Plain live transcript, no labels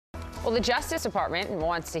Well, the Justice Department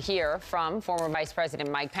wants to hear from former Vice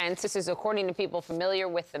President Mike Pence. This is according to people familiar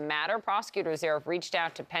with the matter. Prosecutors there have reached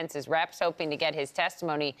out to Pence's reps, hoping to get his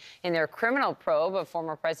testimony in their criminal probe of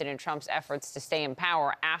former President Trump's efforts to stay in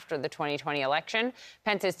power after the 2020 election.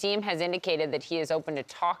 Pence's team has indicated that he is open to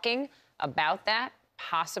talking about that,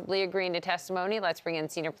 possibly agreeing to testimony. Let's bring in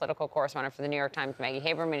senior political correspondent for the New York Times, Maggie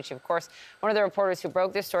Haber-man. She, of course, one of the reporters who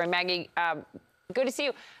broke this story. Maggie, good to see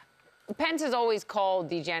you. Pence has always called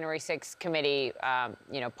the January 6th committee,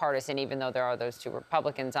 partisan, even though there are those two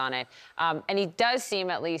Republicans on it. And he does seem,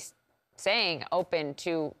 at least saying, open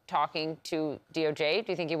to talking to DOJ.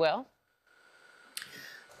 Do you think he will?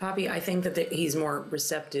 Poppy, I think that he's more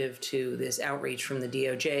receptive to this outreach from the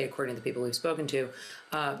DOJ, according to the people we've spoken to,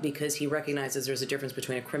 because he recognizes there's a difference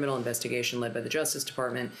between a criminal investigation led by the Justice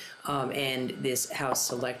Department and this House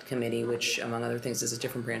Select Committee, which, among other things, is a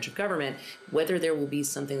different branch of government. Whether there will be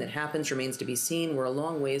something that happens remains to be seen. We're a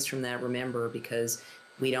long ways from that, remember, because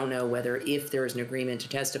we don't know whether, if there is an agreement to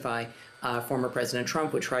testify, former President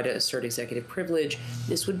Trump would try to assert executive privilege.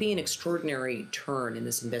 This would be an extraordinary turn in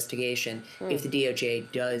this investigation if the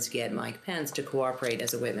DOJ does get Mike Pence to cooperate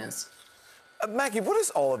as a witness. Maggie, what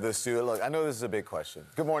does all of this do? Look, I know this is a big question.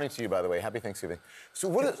 Good morning to you, by the way. Happy Thanksgiving. So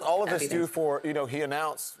what does all of this do for, he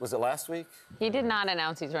announced, was it last week? He did not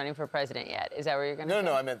announce he's running for president yet. Is that where you're going to say?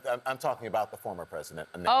 No, I meant, I'm talking about the former president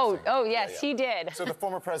announcing. Oh, yes, he did. So the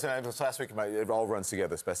former president, it was last week, it all runs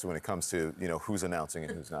together, especially when it comes to, who's announcing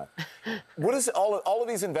and who's not. What is all of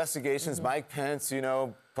these investigations, Mike Pence,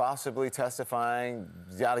 possibly testifying,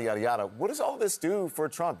 yada, yada, yada. What does all this do for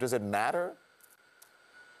Trump? Does it matter?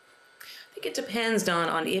 I think it depends, Don,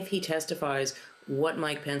 on if he testifies what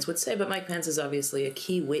Mike Pence would say. But Mike Pence is obviously a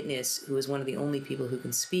key witness who is one of the only people who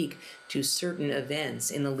can speak to certain events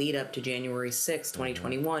in the lead up to January 6,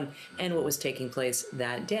 2021, and what was taking place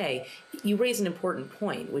that day. You raise an important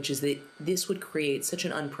point, which is that this would create such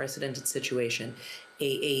an unprecedented situation.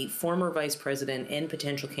 A former vice president and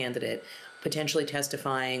potential candidate potentially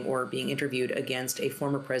testifying or being interviewed against a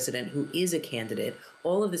former president who is a candidate,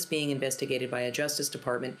 all of this being investigated by a Justice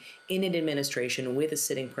Department in an administration with a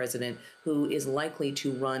sitting president who is likely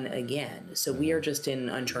to run again. So we are just in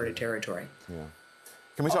uncharted territory. Yeah.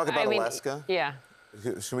 Can we talk about Alaska? Yeah.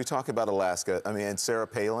 Should we talk about Alaska? And Sarah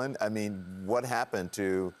Palin? What happened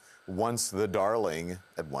to once the darling,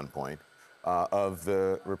 at one point, of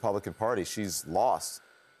the Republican Party? She's lost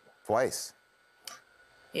twice.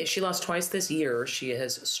 Yeah, she lost twice this year. She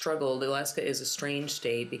has struggled. Alaska is a strange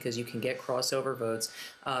state because you can get crossover votes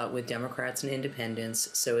with Democrats and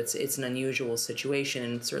independents. So it's an unusual situation.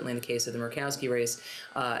 And certainly in the case of the Murkowski race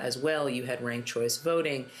as well, you had ranked choice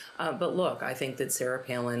voting. But look, I think that Sarah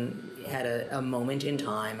Palin had a moment in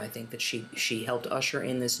time. I think that she helped usher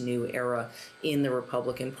in this new era in the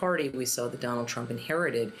Republican Party. We saw that Donald Trump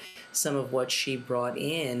inherited some of what she brought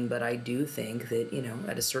in. But I do think that,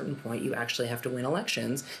 at a certain point, you actually have to win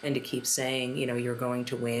elections. And to keep saying, you're going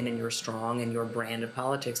to win and you're strong and your brand of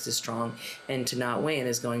politics is strong, and to not win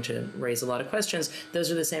is going to raise a lot of questions.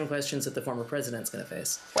 Those are the same questions that the former president's going to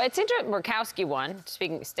face. Well, it's interesting. Murkowski won,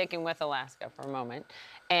 sticking with Alaska for a moment.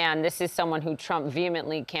 And this is someone who Trump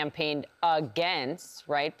vehemently campaigned against,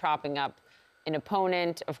 right, propping up an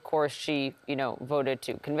opponent. Of course, she, voted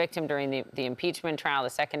to convict him during the impeachment trial, the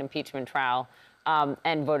second impeachment trial.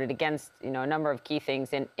 And voted against, a number of key things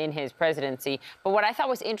in his presidency. But what I thought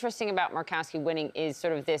was interesting about Murkowski winning is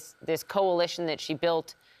sort of this coalition that she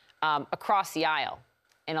built across the aisle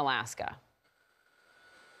in Alaska.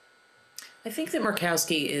 I think that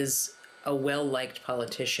Murkowski is a well-liked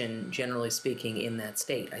politician, generally speaking, in that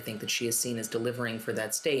state. I think that she is seen as delivering for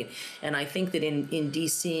that state. And I think that in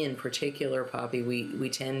D.C. in particular, Poppy, we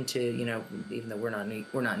tend to, even though we're not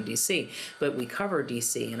in D.C., but we cover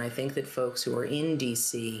D.C., and I think that folks who are in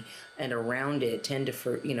D.C. and around it tend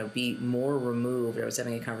to, be more removed. I was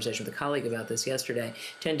having a conversation with a colleague about this yesterday,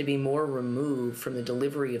 tend to be more removed from the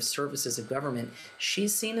delivery of services of government.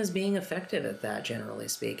 She's seen as being effective at that, generally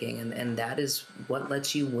speaking, and that is what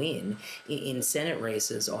lets you win in Senate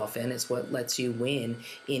races often. It's what lets you win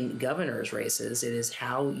in governor's races. It is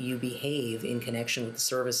how you behave in connection with the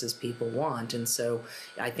services people want. And so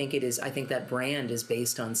I think that brand is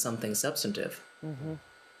based on something substantive. Mm-hmm.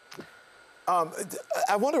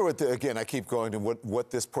 I wonder again, I keep going to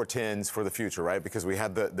what this portends for the future, right? Because we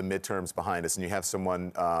have the midterms behind us, and you have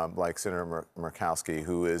someone like Senator Murkowski,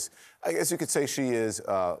 who is, I guess you could say she is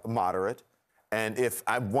moderate. And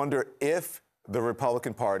I wonder if the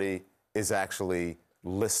Republican Party is actually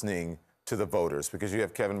listening to the voters, because you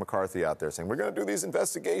have Kevin McCarthy out there saying, we're going to do these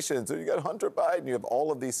investigations, and you got Hunter Biden, you have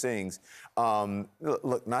all of these things.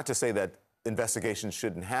 Look, not to say that investigations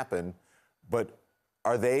shouldn't happen, but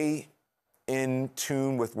are they in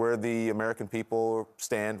tune with where the American people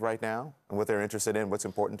stand right now and what they're interested in, what's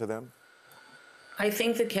important to them? I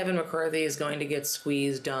think that Kevin McCarthy is going to get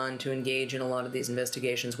squeezed on to engage in a lot of these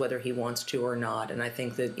investigations, whether he wants to or not. And I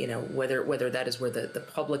think that, whether that is where the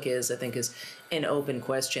public is, I think is an open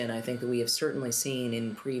question. I think that we have certainly seen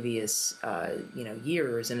in previous,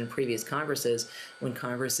 years and in previous Congresses, when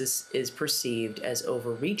Congress is perceived as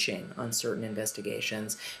overreaching on certain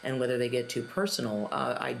investigations and whether they get too personal.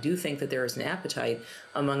 I do think that there is an appetite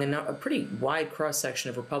among a pretty wide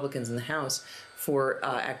cross-section of Republicans in the House for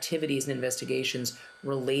activities and investigations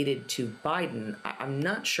related to Biden. I'm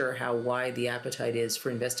not sure how wide the appetite is for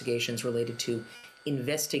investigations related to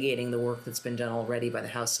investigating the work that's been done already by the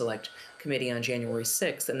House Select Committee on January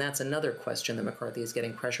 6th. And that's another question that McCarthy is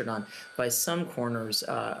getting pressured on by some corners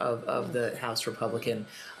of the House Republican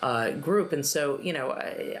group. And so,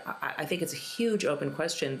 I think it's a huge open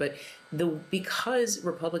question. But because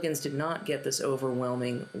Republicans did not get this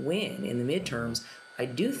overwhelming win in the midterms, I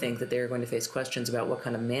do think that they're going to face questions about what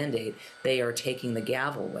kind of mandate they are taking the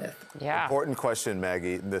gavel with. Yeah. Important question,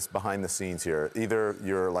 Maggie, this behind the scenes here. Either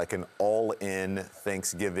you're like an all-in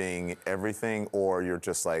Thanksgiving everything, or you're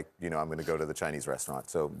just like, I'm going to go to the Chinese restaurant.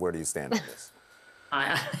 So where do you stand on this?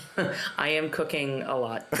 I am cooking a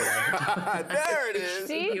lot today. There it is.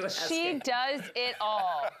 She does it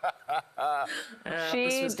all.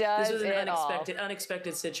 This was an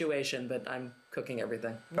unexpected situation, but I'm cooking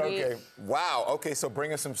everything. Okay. Wow. Okay, so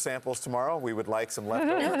bring us some samples tomorrow. We would like some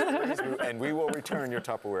leftovers, and we will return your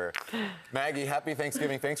Tupperware. Maggie, happy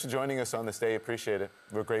Thanksgiving. Thanks for joining us on this day. Appreciate it.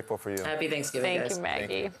 We're grateful for you. Happy Thanksgiving, guys. Thank you,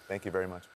 Maggie. Thank you very much.